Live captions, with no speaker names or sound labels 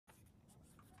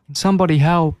Somebody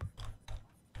help.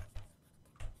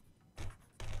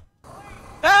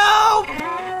 Help!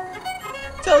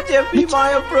 Tell Deputy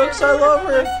Maya Brooks I love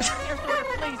her.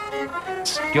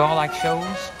 You all like shows?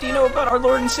 Do you know about our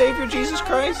Lord and Savior Jesus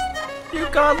Christ? Your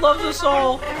God loves us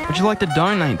all. Would you like to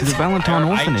donate to the Valentine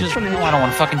Orphanage? I don't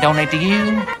want to fucking donate to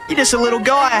you. You're just a little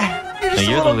guy. You're just No,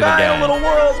 a you're little the little guy in guy. a little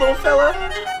world, little fella.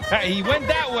 Hey, he went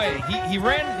that way. He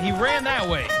ran that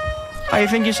way. Oh, you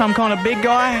think you're some kind of big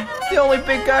guy? The only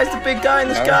big guy's the big guy in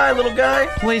the sky, little guy.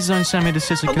 Please don't send me to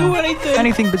Sisika. I'll do anything.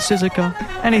 Anything but Sisika.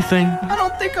 Anything. I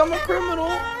don't think I'm a criminal.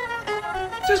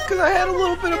 Just because I had a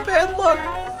little bit of bad luck.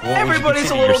 What would you Everybody's a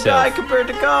consider little yourself? guy compared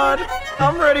to God.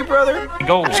 I'm ready, brother.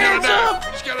 Go. Hands up.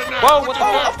 Whoa, what the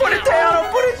I'll fuck? put it down.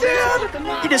 I'll put it down.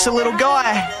 You're just a little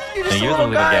guy. You're just No, a you're the little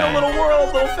little guy in guy. a little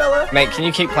world, little fella. Mate, can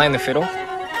you keep playing the fiddle?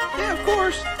 Yeah, of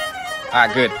course.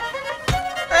 Alright, good.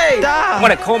 Hey,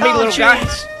 Wanna call me little guy?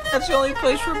 jeez. that's the only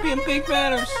place where being big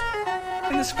matters.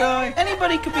 In the sky.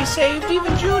 Anybody could be saved,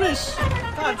 even Judas.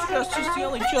 God's justice, the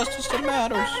only justice that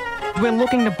matters. We're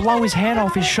looking to blow his head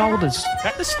off his shoulders.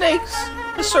 The snakes,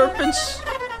 the serpents,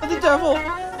 the devil,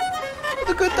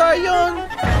 the good die young.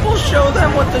 We'll show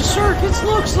them what the circus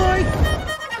looks like.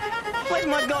 Where's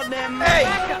my goddamn... Hey!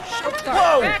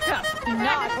 Whoa!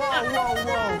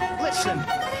 Whoa. Listen.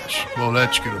 Well,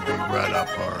 that's gonna be right up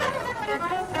our alley.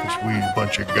 Because we a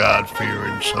bunch of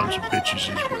God-fearing sons of bitches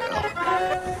as well.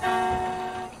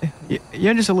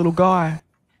 You're just a little guy.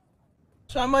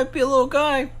 So I might be a little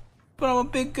guy, but I'm a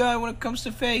big guy when it comes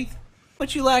to faith.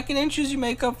 What you lack in inches, you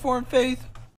make up for in faith.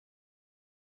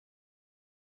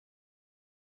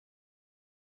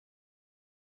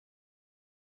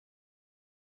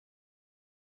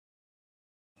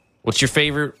 What's your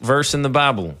favorite verse in the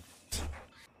Bible?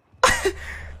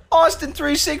 Austin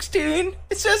 3:16.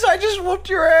 It says I just whooped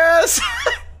your ass.